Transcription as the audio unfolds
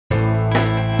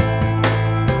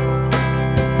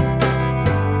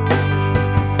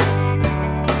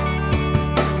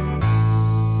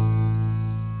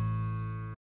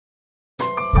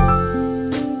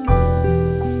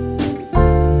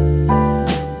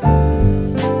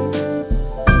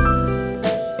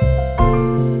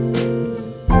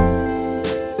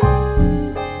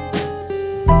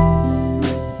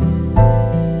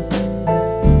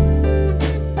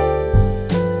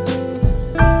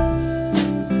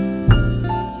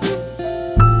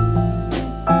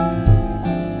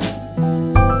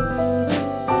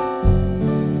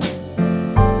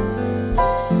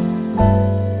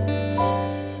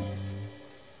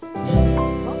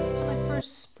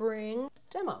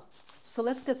So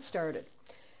let's get started.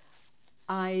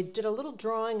 I did a little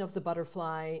drawing of the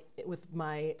butterfly with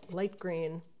my light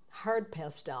green hard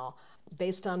pastel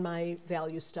based on my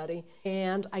value study,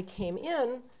 and I came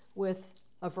in with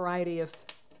a variety of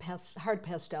hard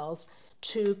pastels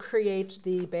to create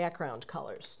the background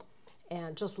colors.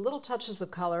 And just little touches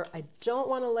of color. I don't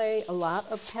want to lay a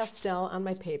lot of pastel on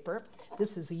my paper.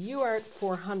 This is a UART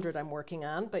 400 I'm working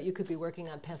on, but you could be working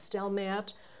on Pastel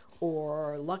Matte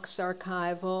or Lux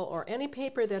Archival or any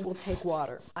paper that will take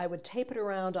water. I would tape it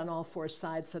around on all four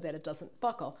sides so that it doesn't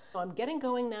buckle. So I'm getting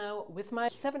going now with my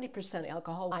 70%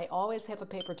 alcohol. I always have a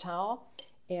paper towel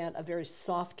and a very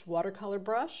soft watercolor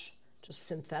brush, just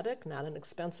synthetic, not an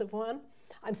expensive one.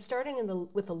 I'm starting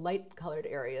with the light colored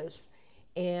areas.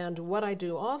 And what I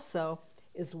do also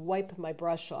is wipe my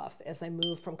brush off as I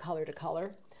move from color to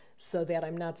color so that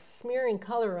I'm not smearing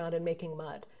color around and making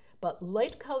mud. But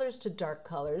light colors to dark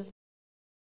colors.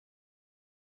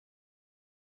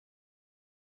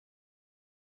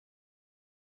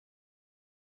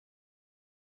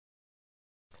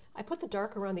 I put the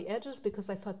dark around the edges because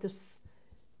I thought this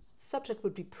subject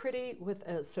would be pretty with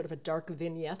a sort of a dark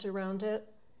vignette around it.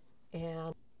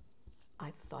 And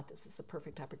I thought this is the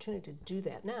perfect opportunity to do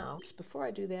that now. Just before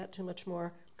I do that too much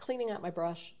more, cleaning out my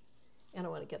brush, and I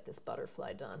want to get this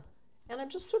butterfly done. And I'm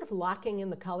just sort of locking in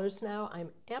the colors now. I'm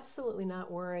absolutely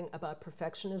not worrying about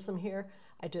perfectionism here.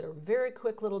 I did a very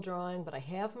quick little drawing, but I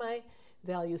have my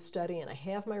value study and I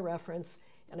have my reference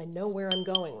and I know where I'm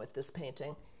going with this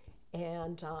painting.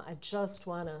 And I just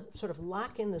want to sort of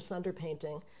lock in this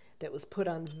underpainting that was put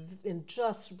on in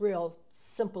just real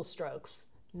simple strokes.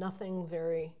 Nothing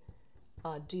very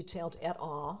detailed at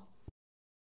all.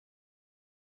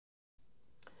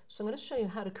 So I'm going to show you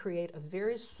how to create a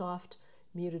very soft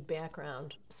muted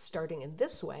background starting in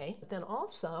this way. But then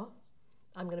also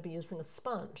I'm going to be using a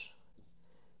sponge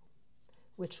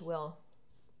which will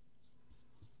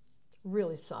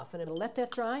really soften. It'll let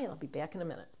that dry and I'll be back in a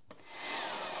minute.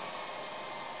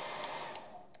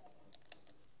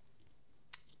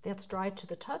 That's dry to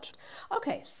the touch.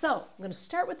 Okay, so I'm going to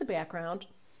start with the background.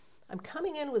 I'm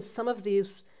coming in with some of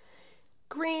these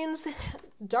greens,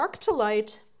 dark to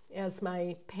light, as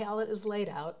my palette is laid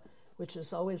out, which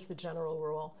is always the general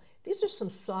rule. These are some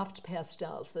soft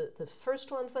pastels. The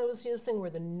first ones I was using were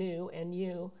the new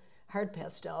NU hard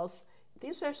pastels.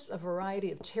 These are a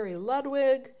variety of Terry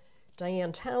Ludwig,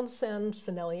 Diane Townsend,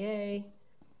 Sennelier.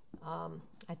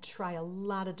 I try a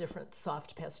lot of different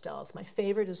soft pastels. My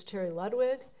favorite is Terry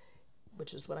Ludwig,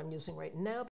 which is what I'm using right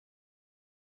now.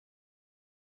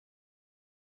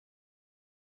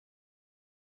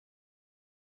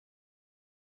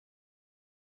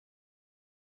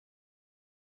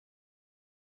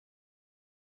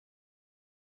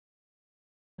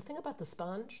 The thing about the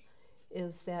sponge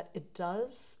is that it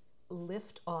does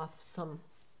lift off some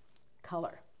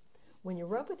color. When you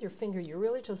rub with your finger, you're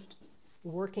really just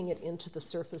working it into the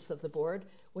surface of the board.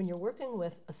 When you're working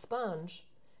with a sponge,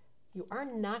 you are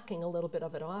knocking a little bit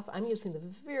of it off. I'm using the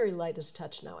very lightest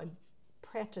touch now. I'm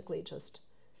practically just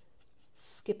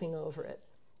skipping over it.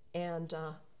 And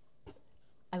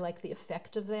I like the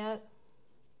effect of that,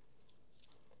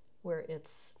 where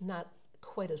it's not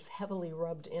quite as heavily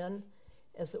rubbed in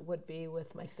as it would be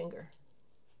with my finger.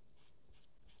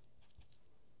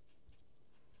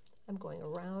 I'm going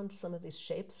around some of these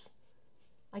shapes.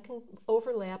 I can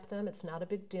overlap them. It's not a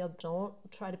big deal. Don't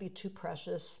try to be too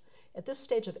precious. At this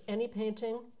stage of any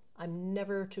painting, I'm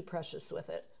never too precious with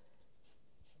it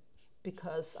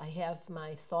because I have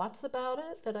my thoughts about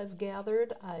it that I've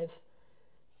gathered. I've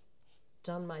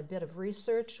done my bit of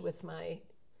research with my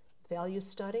value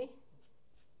study,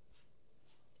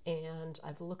 and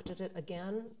I've looked at it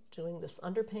again doing this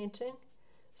underpainting.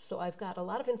 So I've got a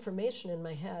lot of information in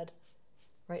my head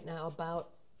right now about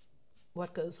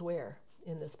what goes where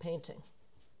in this painting.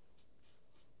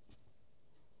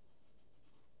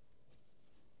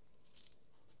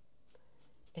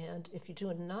 And if you do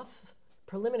enough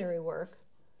preliminary work,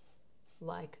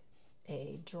 like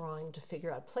a drawing to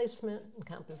figure out placement and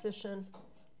composition,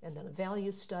 and then a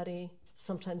value study,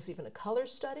 sometimes even a color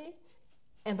study,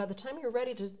 and by the time you're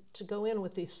ready to go in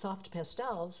with these soft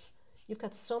pastels, you've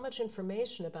got so much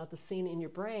information about the scene in your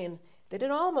brain that it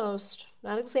almost,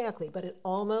 not exactly, but it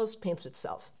almost paints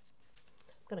itself.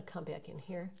 I'm going to come back in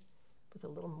here with a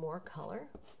little more color.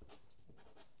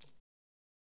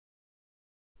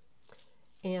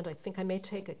 And I think I may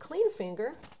take a clean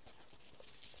finger,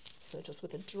 so just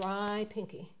with a dry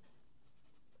pinky.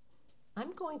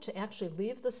 I'm going to actually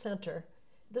leave the center.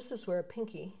 This is where a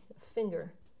pinky, a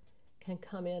finger, can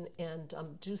come in and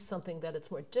do something that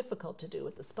it's more difficult to do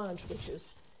with the sponge, which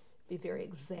is be very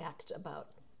exact about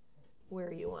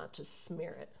where you want to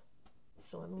smear it.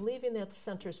 So I'm leaving that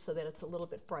center so that it's a little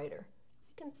bit brighter.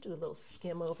 You can do a little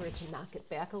skim over it to knock it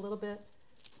back a little bit.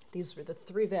 These were the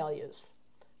 3 values.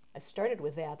 I started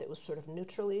with that was sort of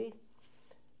neutrally,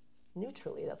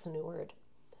 that's a new word,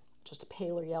 just a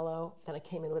paler yellow. Then I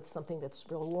came in with something that's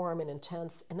real warm and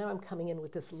intense, and now I'm coming in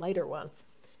with this lighter one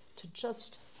to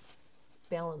just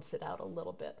balance it out a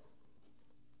little bit.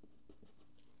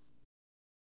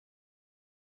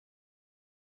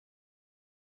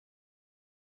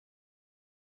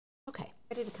 Okay,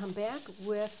 ready to come back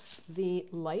with the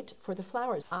light for the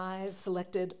flowers. I've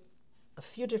selected a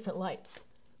few different lights.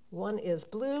 One is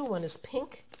blue, one is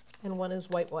pink, and one is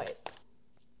white.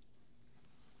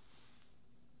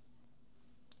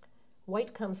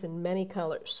 White comes in many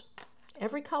colors.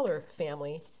 Every color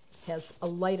family has a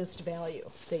lightest value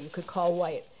that you could call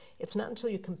white. It's not until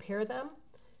you compare them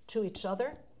to each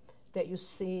other that you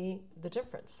see the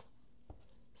difference.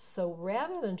 So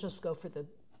rather than just go for the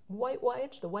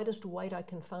white, the whitest white I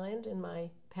can find in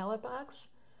my palette box,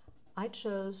 I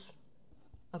chose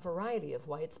a variety of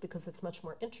whites because it's much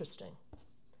more interesting.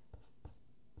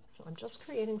 So I'm just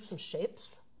creating some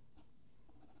shapes.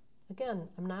 Again,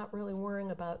 I'm not really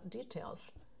worrying about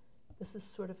details. This is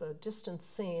sort of a distant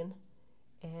scene,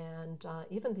 and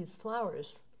even these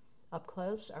flowers up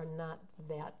close are not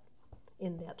that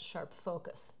in that sharp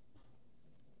focus.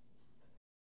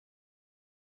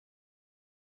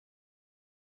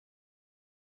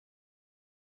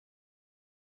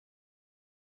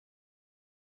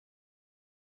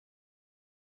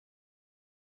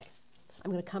 I'm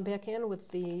going to come back in with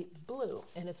the blue,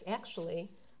 and it's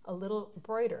actually a little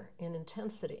brighter in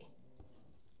intensity.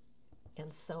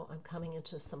 And so I'm coming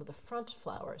into some of the front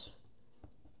flowers.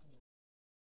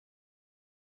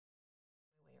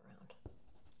 Way around.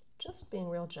 Just being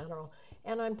real general.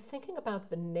 And I'm thinking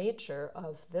about the nature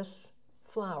of this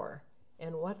flower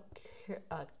and what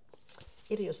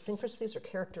idiosyncrasies or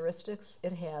characteristics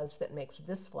it has that makes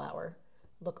this flower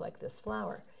look like this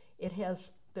flower. It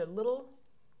has their little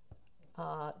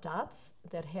dots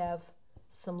that have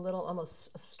some little,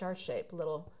 almost star shape,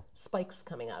 little spikes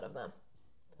coming out of them.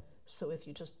 So if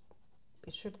you just be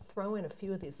sure to throw in a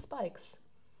few of these spikes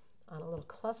on a little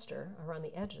cluster around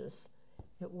the edges,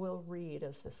 it will read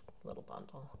as this little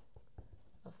bundle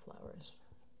of flowers.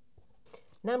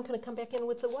 Now I'm going to come back in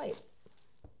with the white.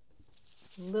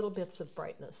 Little bits of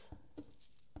brightness.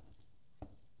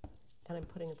 And I'm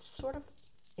putting it sort of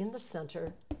in the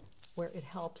center where it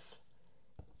helps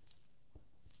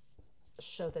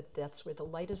show that that's where the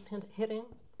light is hitting,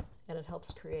 and it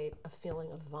helps create a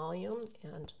feeling of volume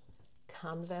and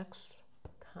convex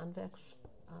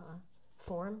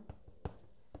form.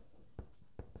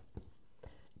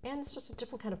 And it's just a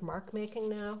different kind of mark making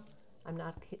now. I'm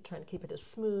not trying to keep it as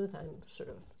smooth. I'm sort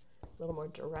of a little more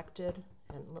directed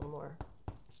and a little more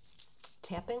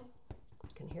tapping.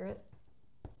 You can hear it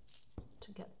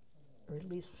to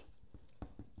release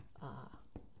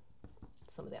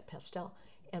some of that pastel.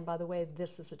 And by the way,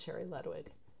 this is a Terry Ludwig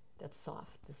that's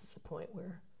soft. This is the point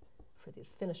where for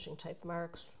these finishing type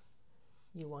marks,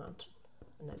 you want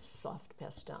a nice soft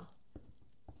pastel.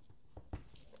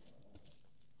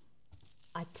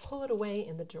 I pull it away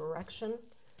in the direction,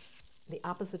 the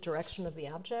opposite direction of the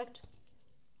object,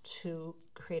 to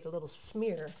create a little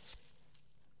smear.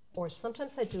 Or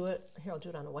sometimes I do it, here I'll do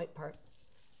it on a white part,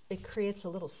 it creates a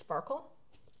little sparkle,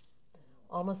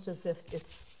 almost as if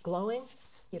it's glowing.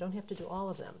 You don't have to do all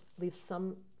of them. Leave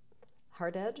some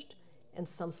hard-edged and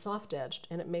some soft-edged,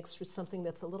 and it makes for something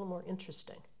that's a little more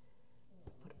interesting.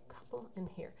 Put a couple in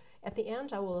here. At the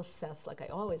end, I will assess, like I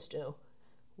always do,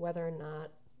 whether or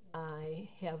not I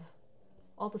have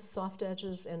all the soft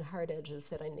edges and hard edges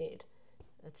that I need.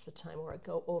 That's the time where I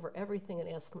go over everything and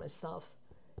ask myself,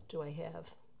 do I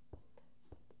have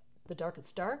the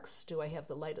darkest darks? Do I have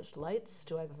the lightest lights?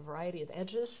 Do I have a variety of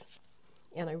edges?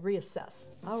 And I reassess.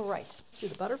 All right, let's do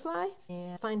the butterfly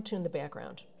and fine-tune the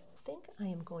background. I think I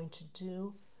am going to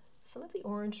do some of the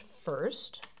orange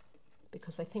first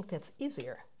because I think that's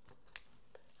easier.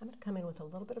 I'm going to come in with a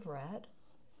little bit of red.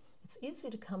 It's easy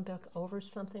to come back over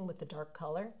something with the dark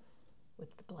color,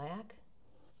 with the black.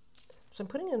 So I'm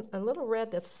putting in a little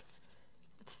red it's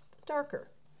darker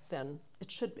than it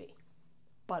should be.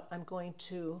 But I'm going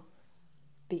to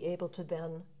be able to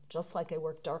then, just like I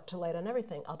work dark to light on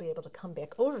everything, I'll be able to come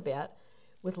back over that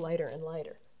with lighter and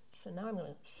lighter. So now I'm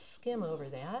going to skim over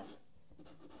that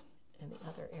and the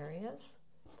other areas,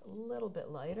 a little bit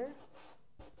lighter.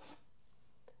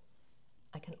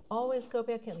 I can always go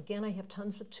back in. Again, I have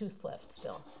tons of tooth left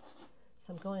still.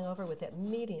 So I'm going over with that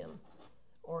medium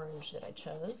orange that I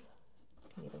chose.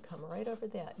 You can even come right over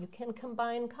that. You can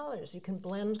combine colors. You can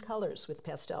blend colors with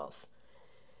pastels.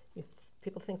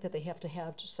 People think that they have to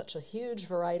have just such a huge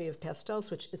variety of pastels,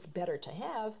 which it's better to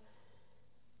have,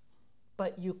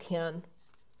 but you can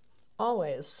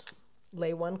always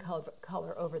lay one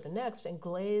color over the next and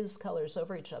glaze colors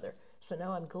over each other. So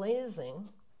now I'm glazing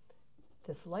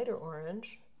this lighter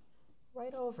orange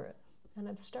right over it. And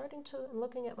I'm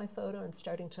looking at my photo and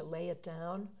starting to lay it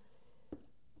down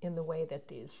in the way that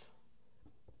these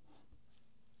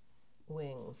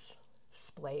wings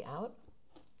splay out.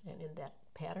 And in that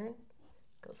pattern,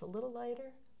 it goes a little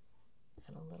lighter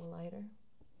and a little lighter.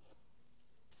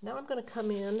 Now I'm going to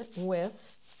come in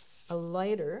with a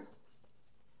lighter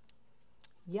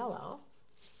yellow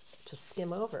to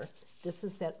skim over. This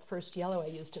is that first yellow I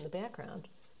used in the background.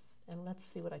 And let's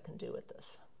see what I can do with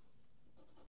this.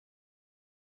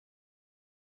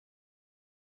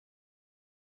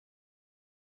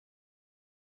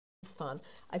 It's fun.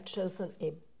 I've chosen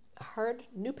a hard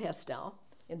NuPastel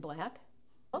in black.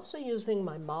 Also using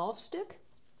my mahl stick,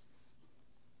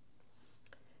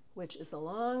 which is a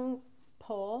long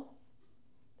pole.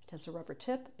 It has a rubber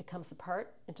tip. It comes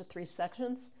apart into 3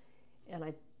 sections, and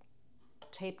I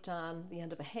taped on the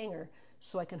end of a hanger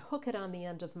so I can hook it on the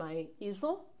end of my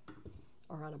easel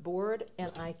or on a board,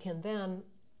 and I can then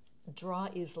draw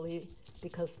easily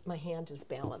because my hand is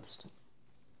balanced.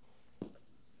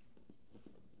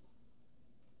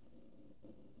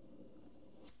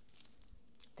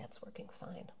 That's working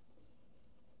fine.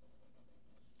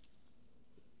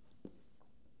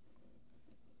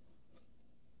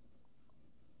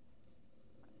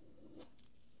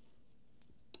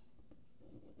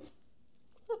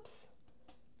 Oops,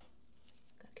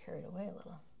 got carried away a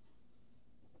little.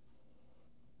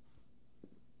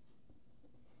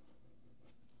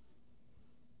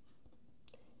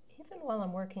 Even while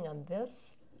I'm working on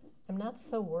this, I'm not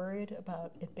so worried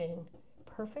about it being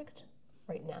perfect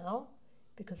right now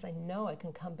because I know I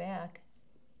can come back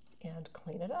and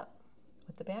clean it up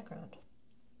with the background.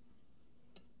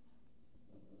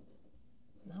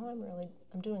 Now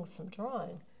I'm doing some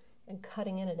drawing and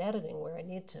cutting in and editing where I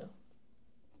need to.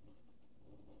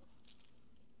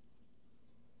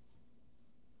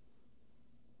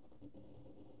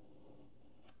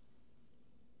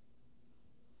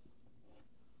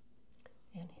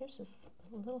 And here's this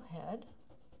little head.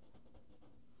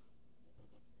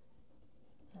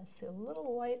 I see a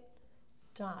little white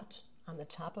dot on the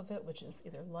top of it, which is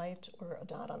either light or a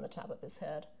dot on the top of his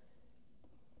head.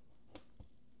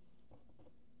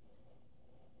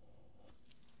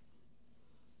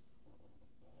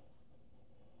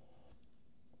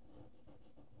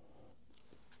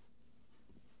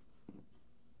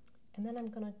 And then I'm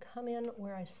going to come in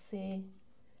where I see,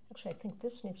 actually I think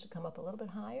this needs to come up a little bit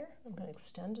higher. I'm going to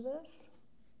extend this.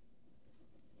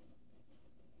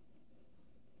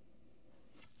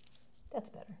 That's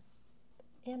better.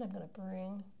 And I'm going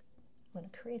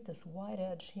to create this wide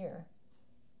edge here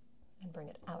and bring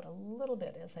it out a little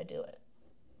bit as I do it.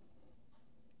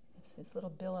 It's these little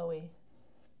billowy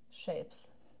shapes.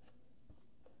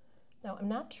 Now I'm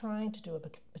not trying to do a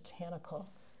botanical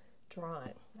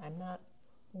drawing. I'm not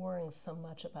worrying so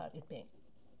much about it being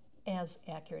as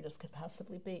accurate as could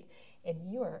possibly be.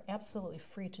 And you are absolutely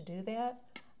free to do that.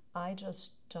 I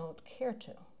just don't care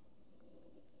to.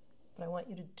 But I want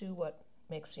you to do what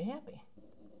makes you happy.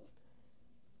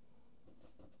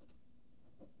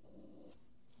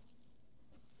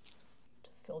 To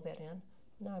fill that in,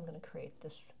 now I'm going to create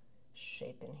this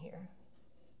shape in here.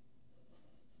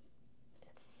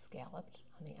 It's scalloped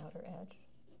on the outer edge.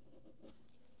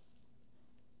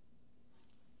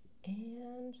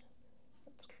 And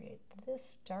let's create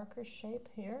this darker shape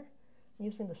here. I'm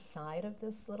using the side of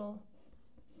this little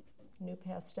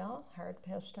NuPastel, hard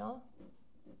pastel.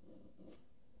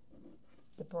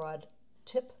 The broad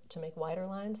tip to make wider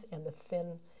lines and the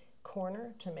thin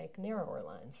corner to make narrower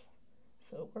lines.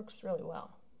 So it works really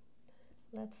well.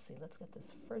 Let's see, let's get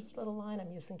this first little line.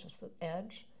 I'm using just the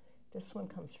edge. This one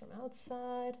comes from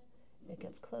outside. It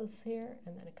gets close here,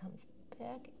 and then it comes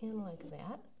back in like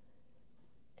that.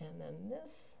 And then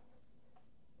this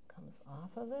comes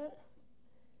off of it,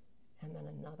 and then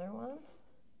another one.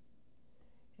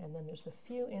 And then there's a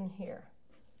few in here,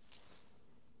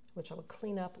 which I will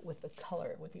clean up with the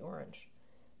color, with the orange.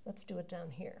 Let's do it down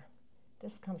here.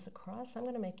 This comes across. I'm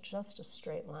going to make just a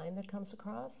straight line that comes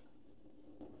across.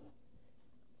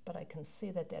 But I can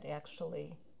see that that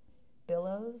actually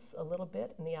billows a little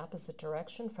bit in the opposite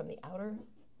direction from the outer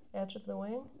edge of the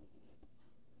wing.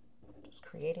 Just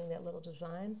creating that little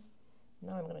design.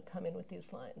 Now I'm going to come in with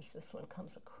these lines. This one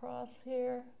comes across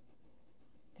here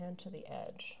and to the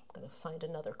edge. I'm going to find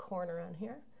another corner on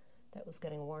here. that was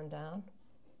getting worn down.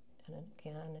 And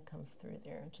again, it comes through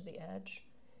there into the edge.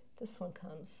 This one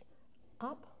comes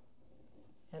up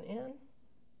and in,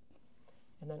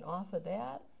 and then off of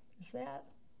that is that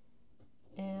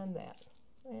and that.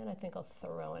 And I think I'll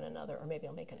throw in another, or maybe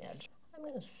I'll make an edge. I'm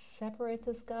going to separate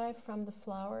this guy from the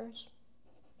flowers,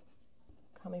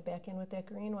 coming back in with that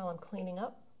green while I'm cleaning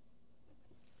up.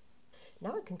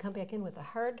 Now I can come back in with a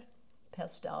hard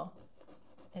pastel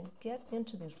and get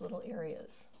into these little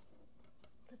areas.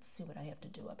 Let's see what I have to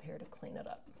do up here to clean it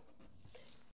up.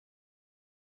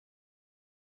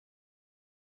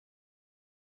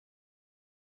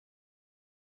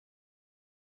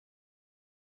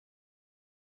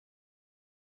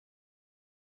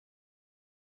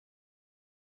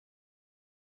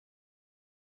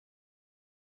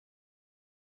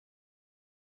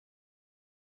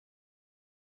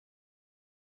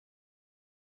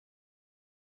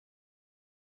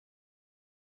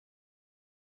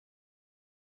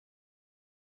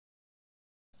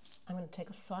 I'm going to take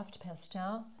a soft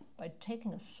pastel. By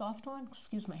taking a soft one,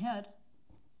 excuse my head,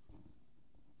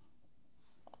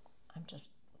 I'm just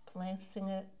placing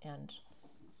it and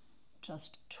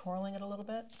just twirling it a little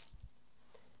bit.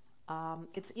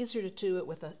 It's easier to do it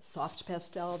with a soft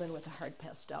pastel than with a hard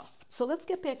pastel. So let's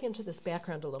get back into this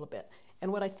background a little bit.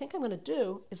 And what I think I'm going to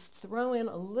do is throw in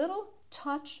a little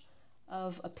touch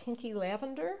of a pinky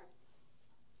lavender,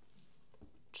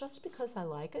 just because I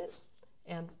like it.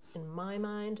 And in my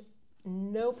mind,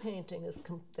 no painting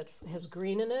that has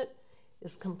green in it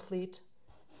is complete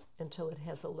until it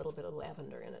has a little bit of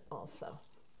lavender in it also.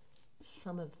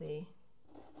 Some of the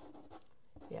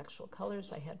actual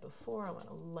colors I had before, I want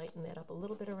to lighten that up a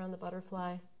little bit around the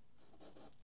butterfly. I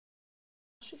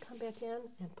should come back in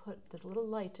and put this little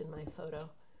light in my photo.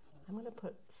 I'm going to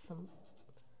put some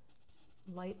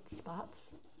light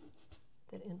spots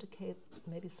that indicate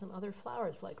maybe some other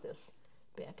flowers like this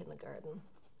back in the garden.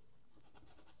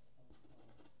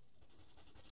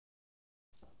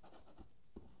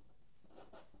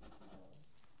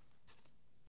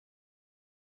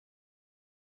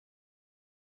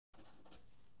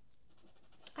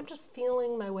 I'm just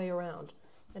feeling my way around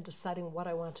and deciding what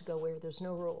I want to go where. There's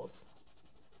no rules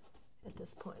at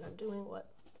this point. I'm doing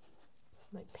what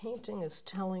my painting is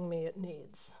telling me it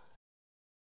needs.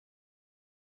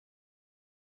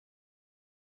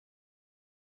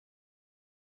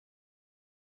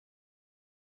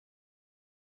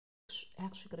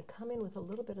 Actually going to come in with a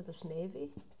little bit of this navy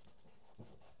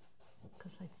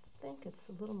because I think it's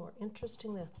a little more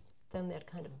interesting than that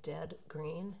kind of dead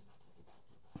green.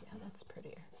 Yeah, that's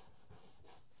prettier.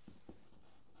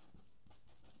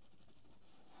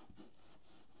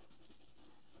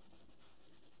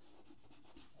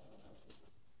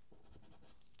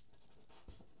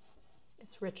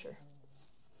 It's richer.